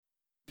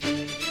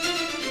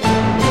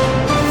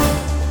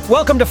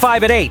Welcome to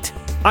 5 at 8.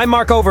 I'm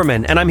Mark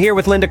Overman, and I'm here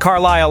with Linda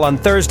Carlisle on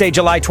Thursday,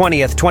 July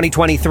 20th,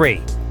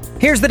 2023.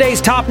 Here's the day's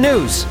top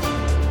news.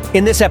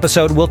 In this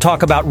episode, we'll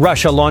talk about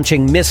Russia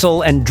launching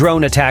missile and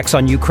drone attacks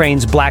on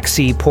Ukraine's Black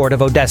Sea port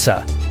of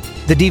Odessa,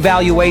 the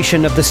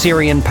devaluation of the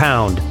Syrian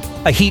pound,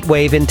 a heat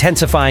wave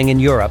intensifying in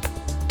Europe,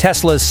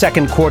 Tesla's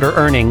second quarter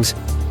earnings,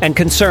 and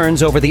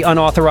concerns over the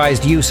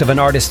unauthorized use of an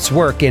artist's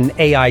work in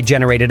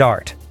AI-generated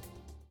art.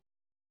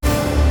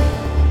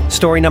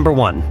 Story number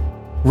 1.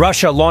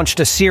 Russia launched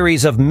a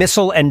series of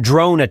missile and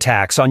drone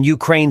attacks on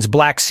Ukraine's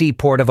Black Sea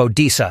port of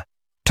Odessa,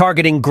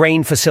 targeting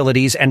grain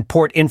facilities and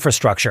port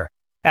infrastructure,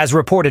 as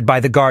reported by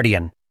The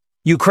Guardian.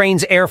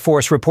 Ukraine's Air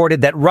Force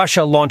reported that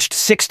Russia launched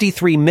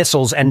 63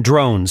 missiles and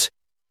drones,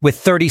 with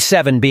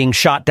 37 being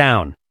shot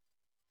down.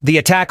 The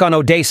attack on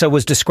Odessa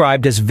was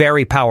described as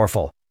very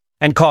powerful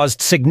and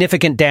caused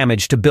significant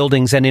damage to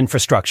buildings and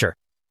infrastructure.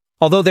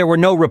 Although there were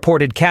no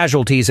reported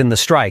casualties in the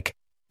strike,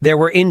 there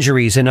were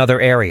injuries in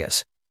other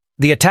areas.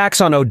 The attacks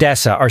on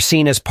Odessa are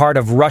seen as part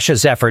of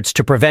Russia's efforts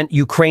to prevent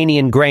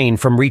Ukrainian grain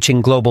from reaching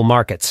global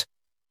markets.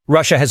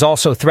 Russia has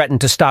also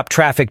threatened to stop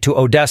traffic to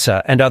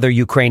Odessa and other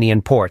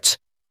Ukrainian ports,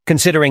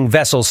 considering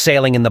vessels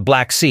sailing in the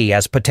Black Sea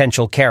as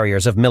potential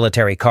carriers of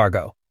military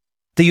cargo.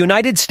 The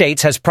United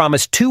States has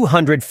promised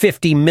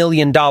 $250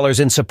 million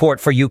in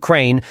support for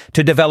Ukraine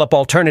to develop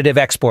alternative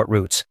export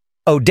routes.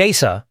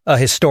 Odessa, a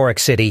historic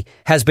city,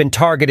 has been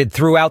targeted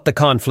throughout the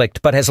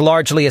conflict but has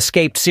largely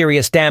escaped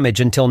serious damage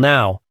until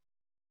now.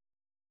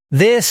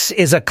 This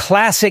is a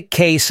classic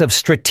case of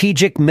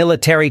strategic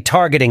military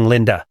targeting,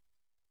 Linda.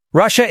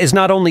 Russia is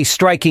not only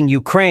striking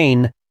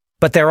Ukraine,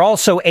 but they're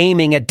also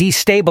aiming at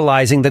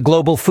destabilizing the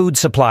global food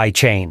supply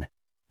chain.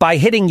 By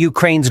hitting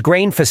Ukraine's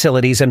grain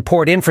facilities and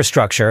port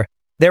infrastructure,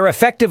 they're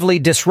effectively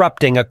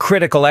disrupting a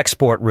critical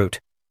export route,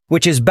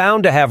 which is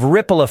bound to have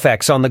ripple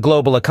effects on the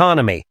global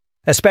economy,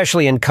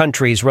 especially in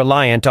countries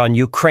reliant on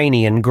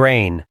Ukrainian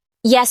grain.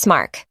 Yes,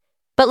 Mark.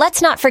 But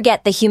let's not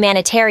forget the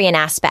humanitarian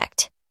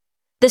aspect.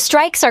 The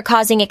strikes are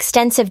causing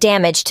extensive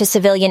damage to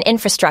civilian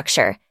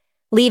infrastructure,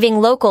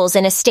 leaving locals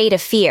in a state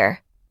of fear.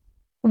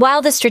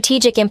 While the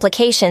strategic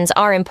implications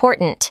are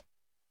important,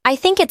 I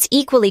think it's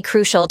equally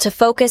crucial to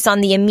focus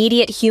on the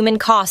immediate human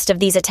cost of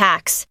these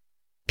attacks.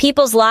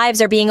 People's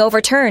lives are being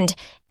overturned,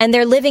 and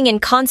they're living in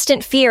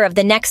constant fear of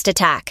the next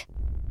attack.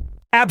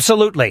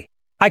 Absolutely.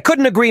 I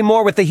couldn't agree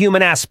more with the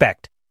human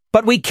aspect.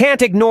 But we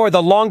can't ignore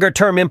the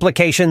longer-term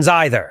implications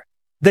either.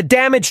 The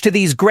damage to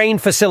these grain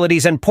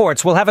facilities and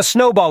ports will have a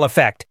snowball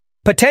effect,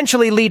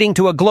 potentially leading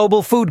to a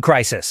global food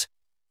crisis.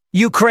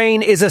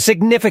 Ukraine is a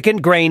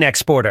significant grain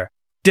exporter.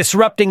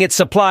 Disrupting its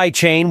supply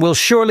chain will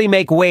surely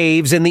make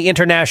waves in the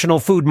international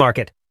food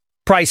market.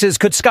 Prices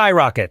could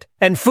skyrocket,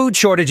 and food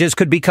shortages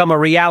could become a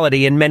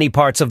reality in many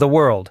parts of the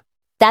world.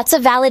 That's a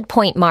valid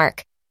point,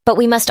 Mark. But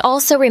we must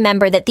also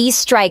remember that these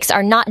strikes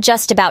are not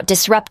just about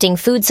disrupting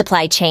food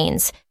supply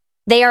chains.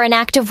 They are an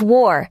act of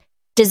war,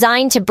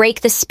 designed to break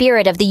the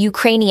spirit of the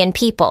Ukrainian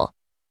people.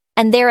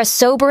 And they're a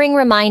sobering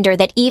reminder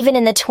that even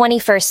in the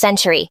 21st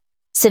century,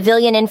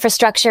 civilian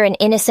infrastructure and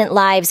innocent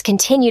lives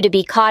continue to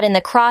be caught in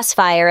the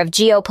crossfire of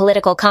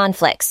geopolitical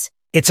conflicts.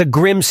 It's a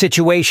grim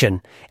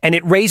situation, and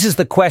it raises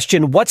the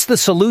question, what's the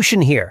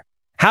solution here?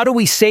 How do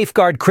we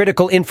safeguard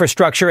critical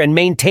infrastructure and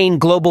maintain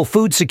global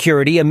food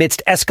security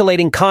amidst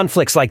escalating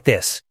conflicts like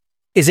this?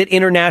 Is it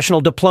international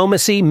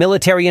diplomacy,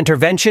 military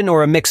intervention,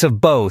 or a mix of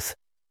both?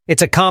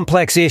 It's a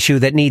complex issue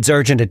that needs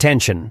urgent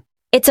attention.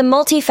 It's a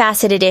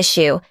multifaceted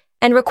issue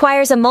and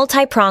requires a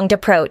multi-pronged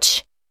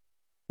approach.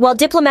 While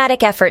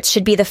diplomatic efforts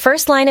should be the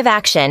first line of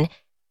action,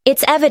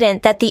 it's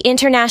evident that the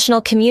international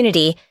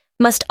community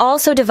must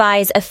also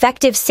devise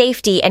effective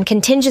safety and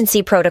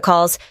contingency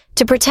protocols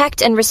to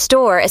protect and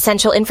restore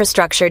essential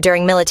infrastructure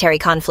during military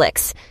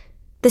conflicts.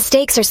 The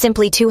stakes are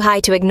simply too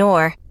high to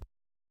ignore.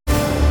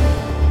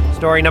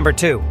 Story number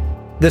 2.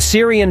 The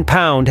Syrian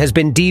pound has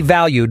been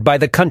devalued by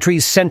the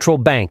country's central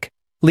bank,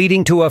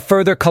 leading to a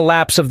further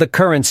collapse of the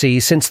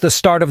currency since the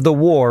start of the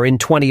war in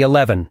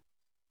 2011.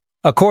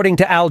 According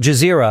to Al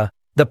Jazeera,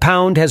 the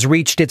pound has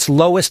reached its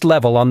lowest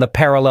level on the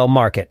parallel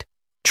market,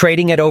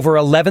 trading at over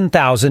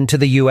 11,000 to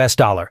the US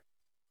dollar.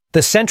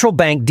 The central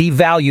bank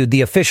devalued the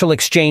official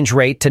exchange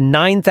rate to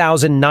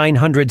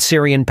 9,900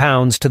 Syrian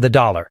pounds to the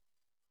dollar.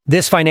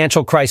 This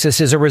financial crisis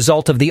is a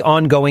result of the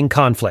ongoing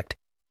conflict,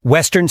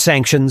 Western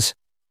sanctions,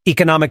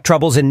 economic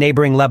troubles in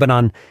neighboring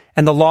Lebanon,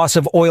 and the loss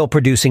of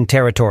oil-producing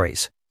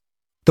territories.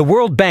 The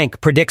World Bank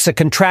predicts a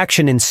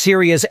contraction in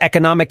Syria's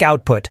economic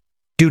output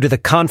due to the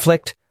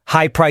conflict,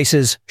 high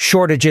prices,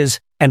 shortages,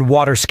 and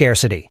water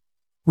scarcity.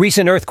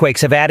 Recent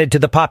earthquakes have added to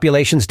the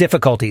population's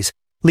difficulties,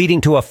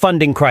 leading to a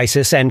funding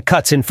crisis and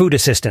cuts in food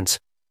assistance.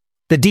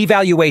 The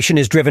devaluation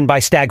is driven by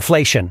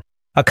stagflation,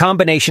 a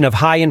combination of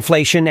high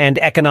inflation and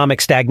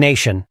economic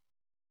stagnation.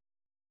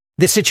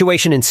 This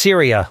situation in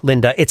Syria,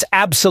 Linda, it's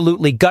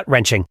absolutely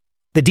gut-wrenching.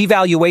 The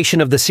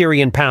devaluation of the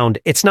Syrian pound,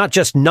 it's not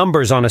just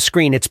numbers on a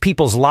screen, it's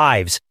people's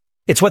lives.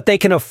 It's what they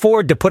can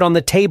afford to put on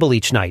the table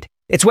each night.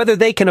 It's whether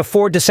they can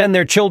afford to send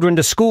their children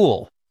to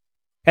school.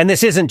 And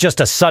this isn't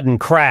just a sudden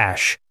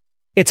crash.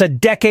 It's a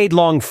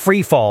decade-long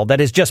freefall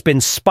that has just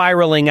been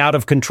spiraling out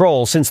of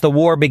control since the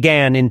war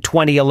began in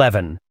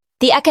 2011.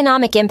 The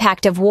economic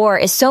impact of war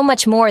is so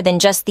much more than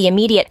just the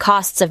immediate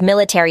costs of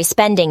military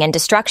spending and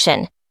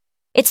destruction.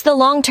 It's the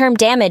long-term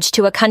damage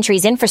to a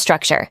country's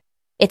infrastructure,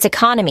 its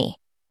economy,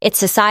 its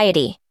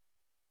society.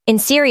 In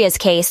Syria's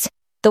case,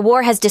 the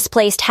war has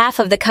displaced half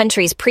of the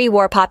country's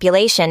pre-war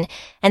population,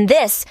 and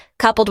this,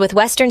 coupled with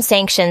Western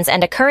sanctions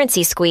and a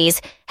currency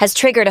squeeze, has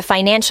triggered a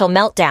financial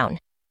meltdown.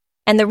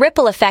 And the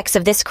ripple effects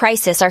of this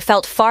crisis are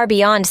felt far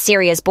beyond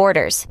Syria's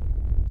borders.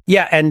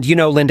 Yeah, and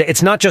Linda,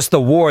 it's not just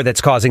the war that's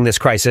causing this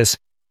crisis.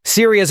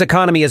 Syria's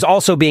economy is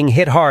also being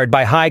hit hard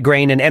by high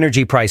grain and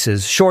energy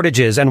prices,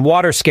 shortages, and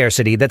water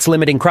scarcity that's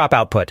limiting crop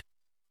output.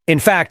 In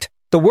fact,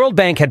 the World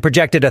Bank had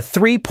projected a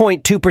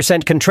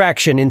 3.2%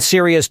 contraction in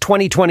Syria's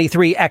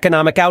 2023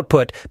 economic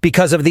output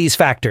because of these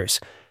factors.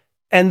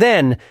 And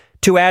then,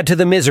 to add to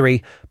the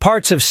misery,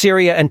 parts of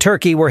Syria and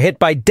Turkey were hit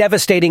by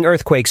devastating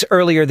earthquakes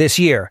earlier this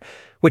year,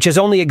 which has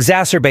only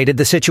exacerbated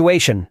the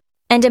situation.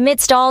 And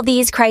amidst all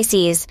these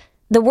crises,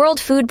 the World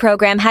Food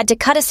Program had to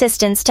cut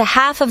assistance to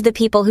half of the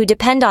people who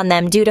depend on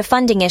them due to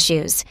funding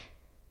issues.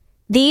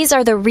 These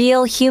are the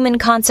real human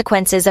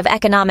consequences of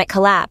economic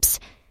collapse.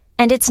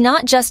 And it's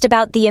not just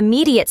about the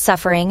immediate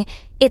suffering,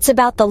 it's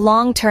about the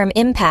long-term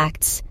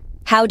impacts.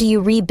 How do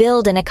you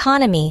rebuild an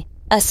economy,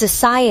 a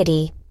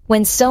society,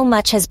 when so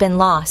much has been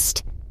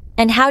lost?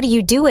 And how do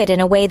you do it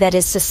in a way that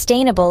is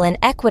sustainable and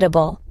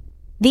equitable?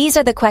 These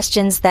are the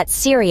questions that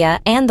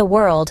Syria and the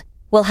world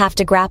will have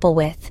to grapple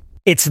with.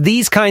 It's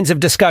these kinds of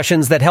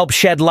discussions that help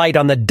shed light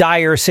on the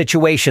dire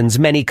situations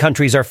many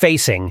countries are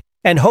facing,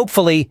 and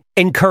hopefully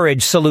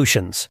encourage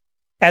solutions.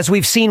 As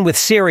we've seen with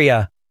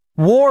Syria,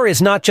 war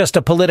is not just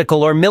a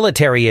political or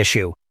military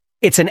issue.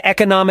 It's an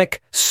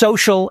economic,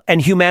 social, and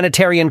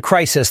humanitarian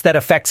crisis that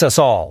affects us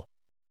all.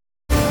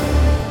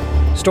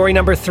 Story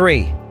number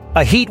 3.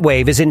 A heat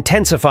wave is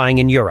intensifying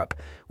in Europe,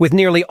 with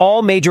nearly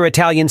all major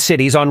Italian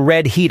cities on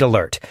red heat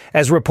alert,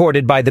 as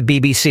reported by the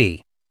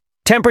BBC.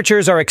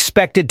 Temperatures are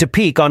expected to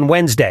peak on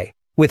Wednesday,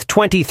 with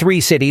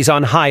 23 cities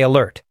on high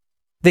alert.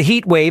 The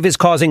heat wave is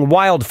causing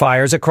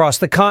wildfires across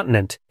the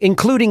continent,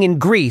 including in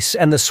Greece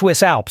and the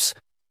Swiss Alps.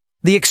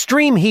 The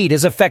extreme heat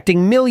is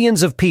affecting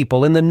millions of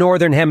people in the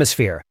northern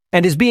hemisphere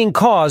and is being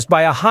caused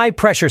by a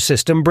high-pressure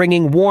system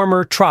bringing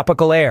warmer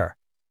tropical air.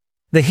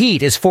 The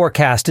heat is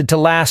forecasted to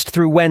last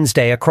through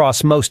Wednesday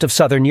across most of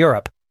southern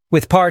Europe,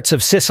 with parts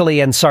of Sicily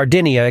and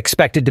Sardinia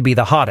expected to be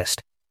the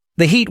hottest.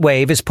 The heat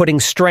wave is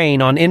putting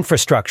strain on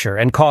infrastructure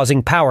and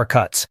causing power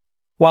cuts,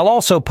 while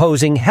also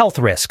posing health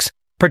risks,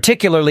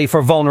 particularly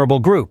for vulnerable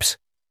groups.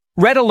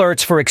 Red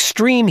alerts for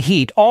extreme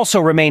heat also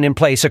remain in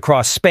place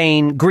across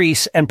Spain,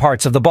 Greece, and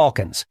parts of the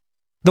Balkans.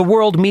 The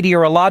World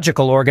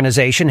Meteorological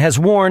Organization has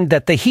warned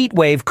that the heat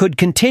wave could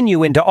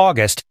continue into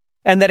August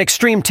and that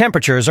extreme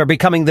temperatures are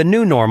becoming the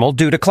new normal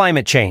due to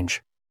climate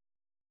change.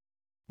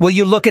 Will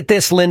you look at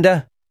this,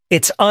 Linda?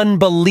 It's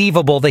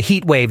unbelievable, the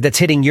heat wave that's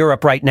hitting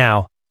Europe right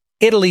now.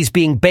 Italy's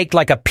being baked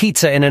like a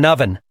pizza in an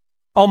oven.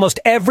 Almost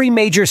every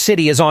major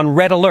city is on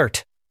red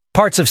alert.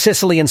 Parts of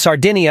Sicily and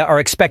Sardinia are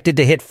expected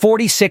to hit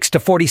 46 to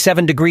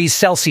 47 degrees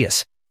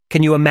Celsius.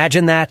 Can you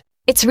imagine that?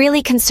 It's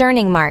really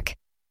concerning, Mark.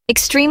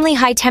 Extremely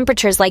high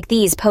temperatures like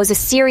these pose a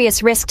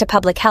serious risk to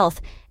public health,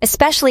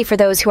 especially for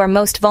those who are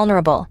most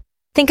vulnerable.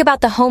 Think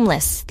about the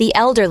homeless, the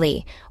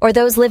elderly, or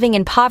those living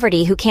in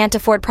poverty who can't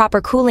afford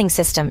proper cooling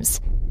systems.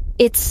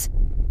 It's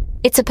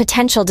a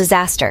potential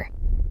disaster.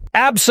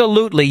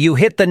 Absolutely, you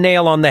hit the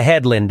nail on the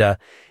head, Linda.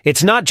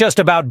 It's not just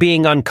about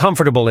being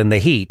uncomfortable in the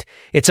heat.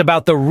 It's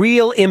about the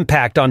real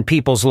impact on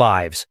people's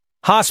lives.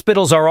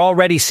 Hospitals are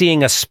already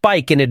seeing a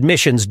spike in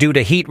admissions due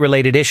to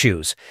heat-related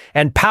issues,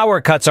 and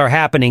power cuts are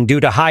happening due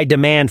to high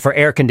demand for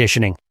air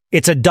conditioning.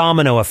 It's a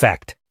domino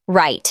effect.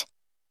 Right.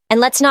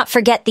 And let's not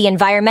forget the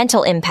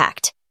environmental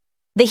impact.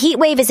 The heat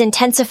wave is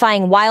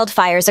intensifying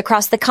wildfires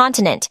across the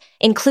continent,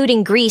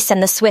 including Greece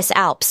and the Swiss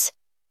Alps.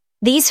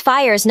 These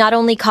fires not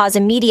only cause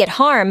immediate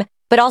harm,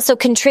 but also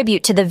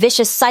contribute to the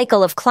vicious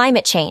cycle of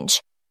climate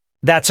change.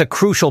 That's a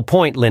crucial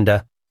point,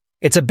 Linda.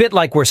 It's a bit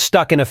like we're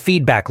stuck in a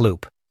feedback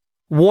loop.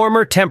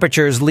 Warmer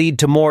temperatures lead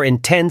to more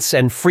intense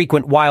and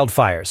frequent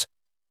wildfires,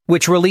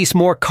 which release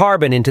more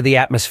carbon into the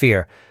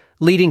atmosphere,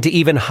 leading to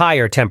even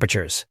higher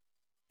temperatures.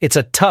 It's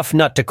a tough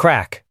nut to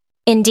crack.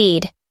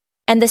 Indeed.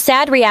 And the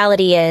sad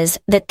reality is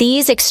that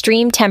these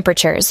extreme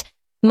temperatures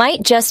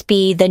might just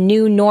be the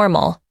new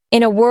normal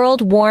in a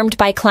world warmed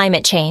by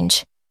climate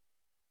change.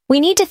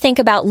 We need to think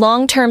about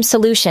long-term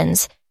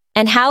solutions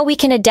and how we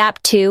can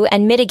adapt to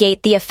and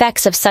mitigate the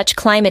effects of such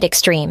climate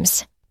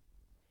extremes.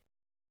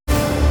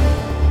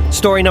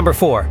 Story number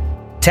 4.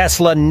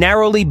 Tesla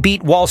narrowly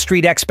beat Wall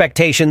Street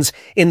expectations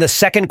in the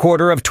second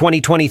quarter of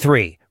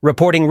 2023,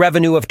 reporting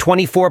revenue of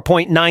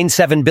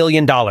 $24.97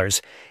 billion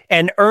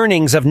and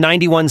earnings of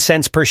 91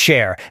 cents per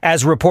share,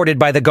 as reported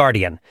by The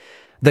Guardian.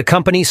 The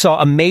company saw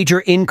a major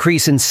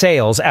increase in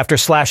sales after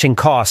slashing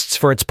costs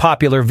for its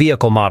popular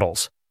vehicle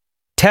models.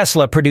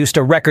 Tesla produced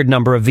a record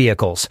number of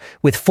vehicles,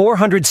 with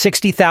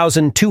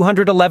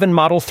 460,211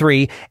 Model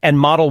 3 and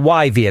Model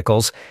Y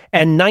vehicles,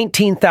 and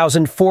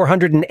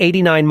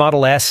 19,489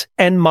 Model S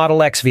and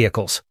Model X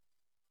vehicles.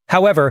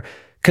 However,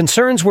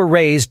 concerns were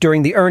raised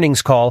during the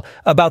earnings call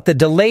about the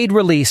delayed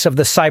release of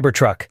the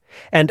Cybertruck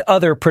and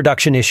other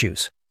production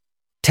issues.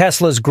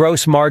 Tesla's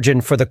gross margin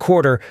for the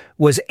quarter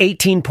was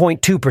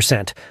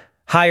 18.2%,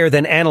 higher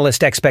than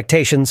analyst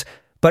expectations,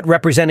 but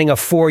representing a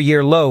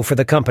four-year low for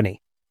the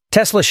company.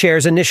 Tesla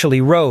shares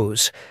initially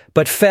rose,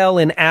 but fell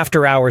in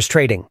after-hours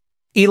trading.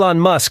 Elon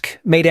Musk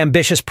made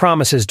ambitious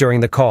promises during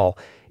the call,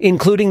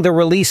 including the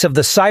release of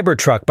the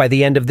Cybertruck by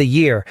the end of the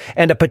year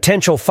and a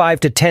potential 5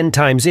 to 10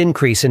 times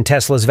increase in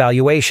Tesla's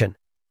valuation.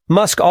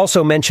 Musk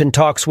also mentioned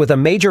talks with a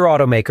major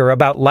automaker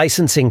about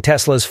licensing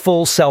Tesla's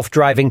full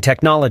self-driving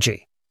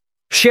technology.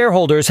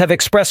 Shareholders have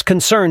expressed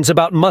concerns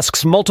about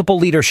Musk's multiple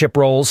leadership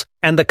roles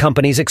and the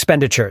company's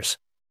expenditures.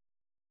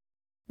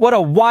 What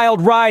a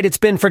wild ride it's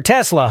been for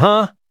Tesla,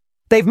 huh?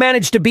 They've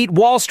managed to beat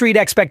Wall Street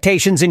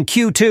expectations in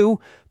Q2,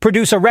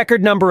 produce a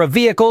record number of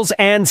vehicles,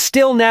 and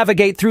still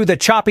navigate through the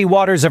choppy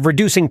waters of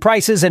reducing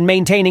prices and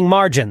maintaining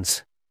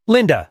margins.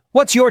 Linda,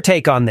 what's your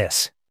take on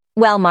this?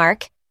 Well,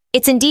 Mark,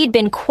 it's indeed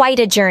been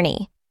quite a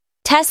journey.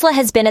 Tesla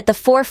has been at the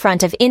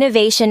forefront of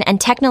innovation and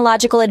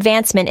technological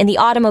advancement in the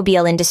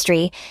automobile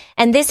industry,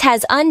 and this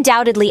has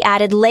undoubtedly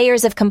added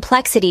layers of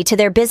complexity to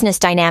their business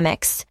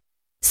dynamics.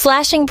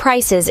 Slashing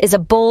prices is a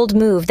bold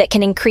move that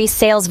can increase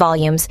sales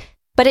volumes,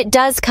 but it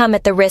does come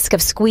at the risk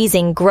of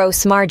squeezing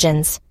gross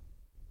margins.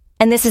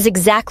 And this is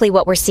exactly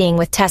what we're seeing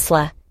with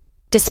Tesla.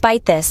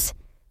 Despite this,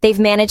 they've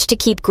managed to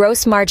keep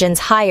gross margins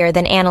higher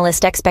than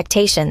analyst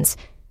expectations,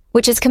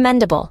 which is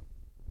commendable.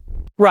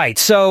 Right,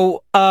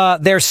 so,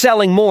 they're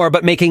selling more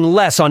but making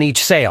less on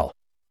each sale.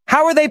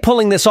 How are they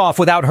pulling this off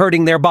without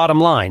hurting their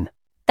bottom line?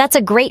 That's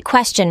a great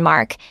question,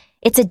 Mark.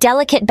 It's a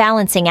delicate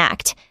balancing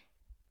act.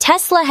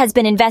 Tesla has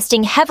been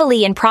investing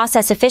heavily in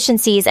process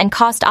efficiencies and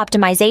cost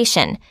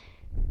optimization.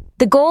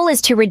 The goal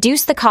is to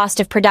reduce the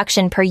cost of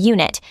production per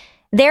unit,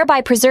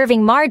 thereby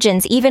preserving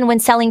margins even when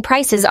selling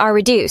prices are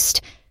reduced.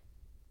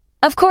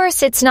 Of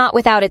course, it's not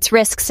without its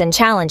risks and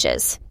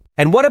challenges.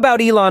 And what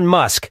about Elon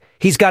Musk?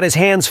 He's got his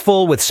hands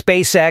full with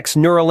SpaceX,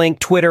 Neuralink,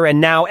 Twitter, and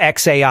now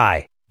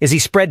xAI. Is he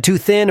spread too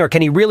thin, or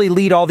can he really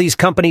lead all these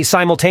companies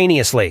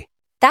simultaneously?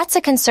 That's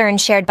a concern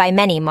shared by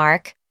many,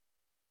 Mark.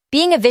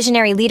 Being a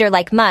visionary leader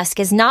like Musk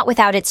is not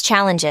without its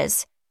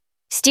challenges.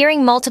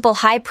 Steering multiple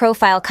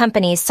high-profile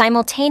companies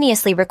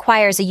simultaneously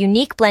requires a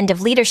unique blend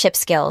of leadership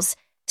skills,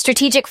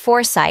 strategic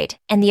foresight,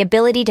 and the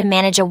ability to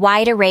manage a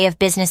wide array of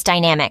business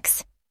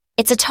dynamics.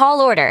 It's a tall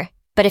order,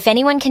 but if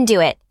anyone can do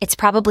it, it's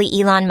probably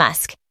Elon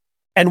Musk.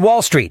 And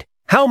Wall Street,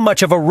 how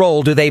much of a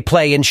role do they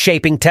play in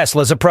shaping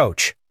Tesla's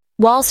approach?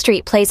 Wall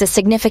Street plays a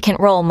significant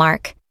role,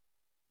 Mark.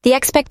 The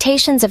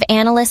expectations of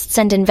analysts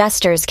and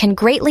investors can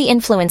greatly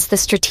influence the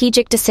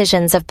strategic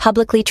decisions of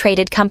publicly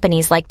traded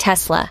companies like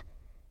Tesla.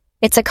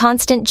 It's a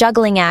constant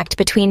juggling act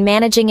between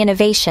managing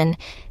innovation,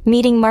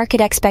 meeting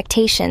market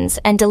expectations,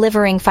 and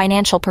delivering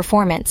financial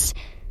performance.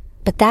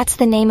 But that's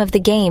the name of the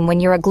game when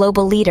you're a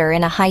global leader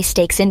in a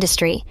high-stakes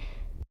industry.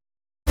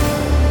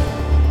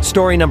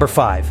 Story number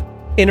 5.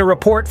 In a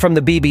report from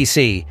the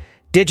BBC,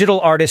 digital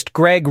artist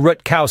Greg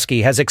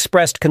Rutkowski has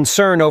expressed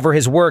concern over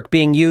his work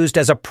being used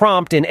as a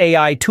prompt in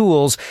AI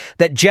tools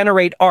that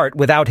generate art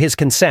without his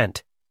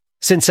consent.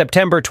 Since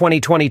September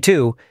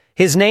 2022,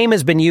 his name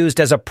has been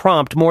used as a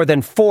prompt more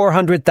than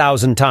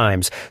 400,000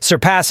 times,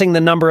 surpassing the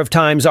number of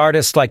times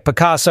artists like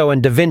Picasso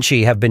and Da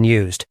Vinci have been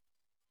used.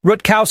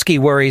 Rutkowski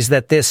worries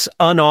that this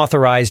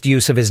unauthorized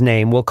use of his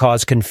name will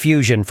cause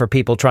confusion for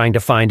people trying to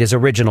find his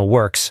original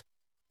works.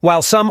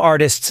 While some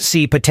artists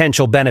see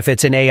potential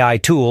benefits in AI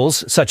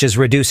tools, such as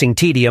reducing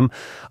tedium,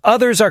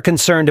 others are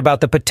concerned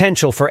about the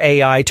potential for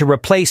AI to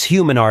replace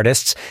human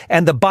artists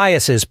and the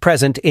biases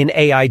present in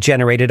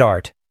AI-generated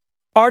art.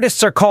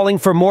 Artists are calling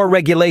for more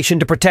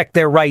regulation to protect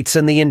their rights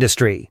in the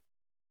industry.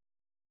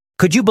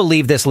 Could you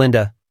believe this,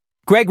 Linda?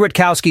 Greg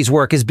Rutkowski's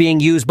work is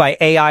being used by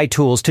AI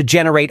tools to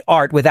generate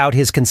art without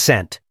his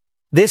consent.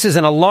 This is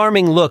an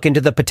alarming look into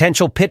the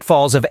potential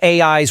pitfalls of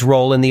AI's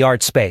role in the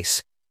art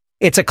space.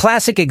 It's a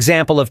classic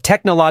example of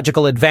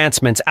technological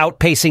advancements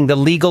outpacing the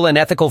legal and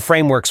ethical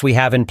frameworks we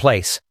have in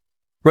place.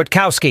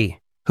 Rutkowski,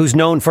 who's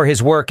known for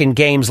his work in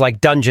games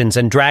like Dungeons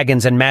and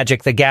Dragons and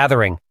Magic: The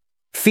Gathering,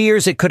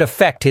 fears it could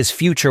affect his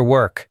future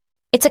work.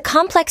 It's a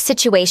complex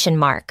situation,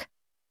 Mark.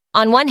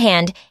 On one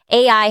hand,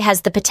 AI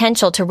has the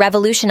potential to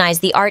revolutionize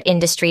the art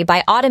industry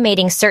by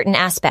automating certain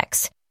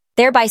aspects,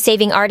 thereby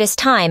saving artists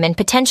time and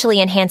potentially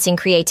enhancing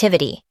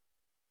creativity.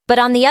 But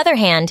on the other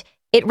hand,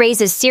 it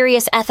raises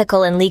serious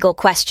ethical and legal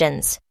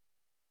questions.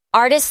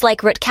 Artists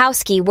like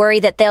Rutkowski worry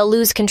that they'll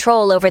lose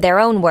control over their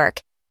own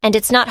work, and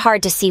it's not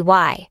hard to see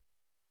why.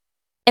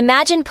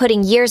 Imagine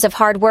putting years of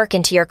hard work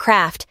into your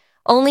craft,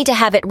 only to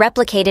have it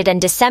replicated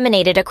and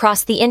disseminated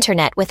across the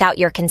internet without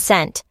your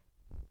consent.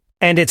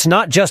 And it's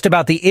not just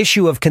about the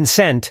issue of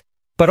consent,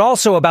 but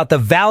also about the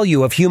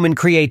value of human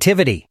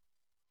creativity.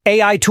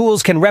 AI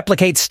tools can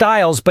replicate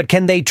styles, but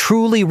can they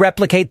truly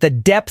replicate the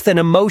depth and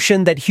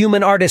emotion that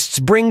human artists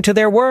bring to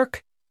their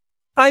work?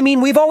 I mean,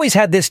 we've always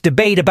had this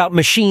debate about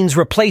machines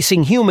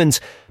replacing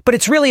humans, but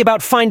it's really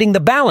about finding the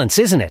balance,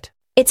 isn't it?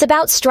 It's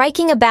about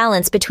striking a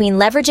balance between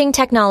leveraging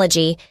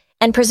technology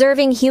and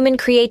preserving human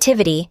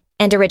creativity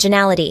and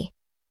originality.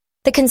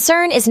 The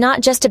concern is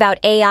not just about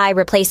AI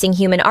replacing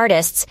human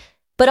artists,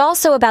 but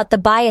also about the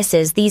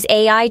biases these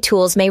AI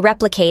tools may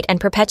replicate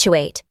and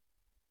perpetuate.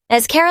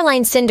 As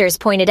Caroline Sinders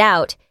pointed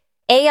out,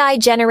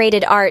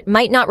 AI-generated art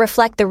might not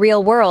reflect the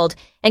real world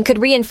and could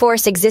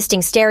reinforce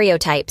existing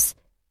stereotypes.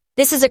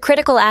 This is a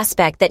critical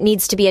aspect that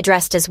needs to be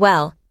addressed as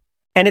well.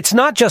 And it's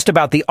not just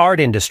about the art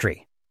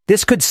industry.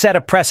 This could set a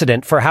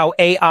precedent for how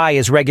AI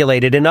is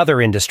regulated in other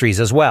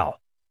industries as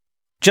well.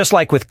 Just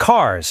like with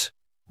cars,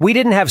 we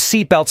didn't have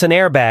seatbelts and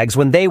airbags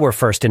when they were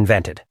first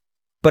invented.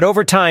 But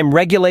over time,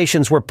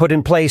 regulations were put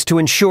in place to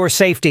ensure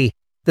safety.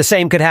 The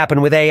same could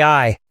happen with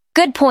AI.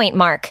 Good point,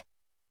 Mark.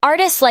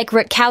 Artists like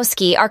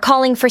Rutkowski are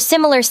calling for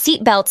similar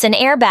seatbelts and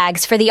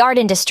airbags for the art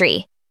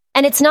industry.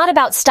 And it's not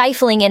about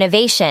stifling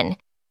innovation.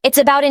 It's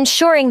about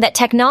ensuring that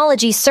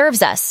technology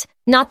serves us,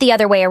 not the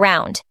other way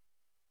around.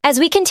 As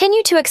we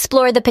continue to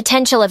explore the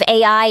potential of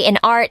AI in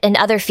art and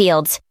other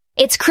fields,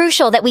 it's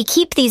crucial that we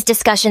keep these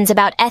discussions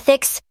about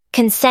ethics,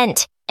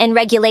 consent, and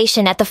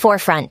regulation at the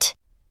forefront.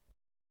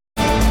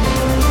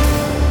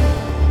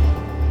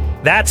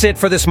 That's it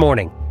for this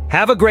morning.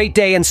 Have a great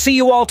day and see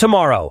you all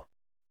tomorrow.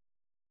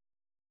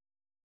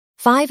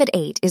 5 at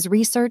 8 is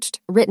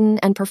researched, written,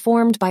 and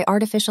performed by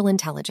artificial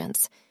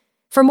intelligence.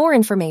 For more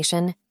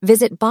information,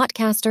 visit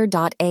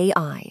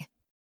botcaster.ai.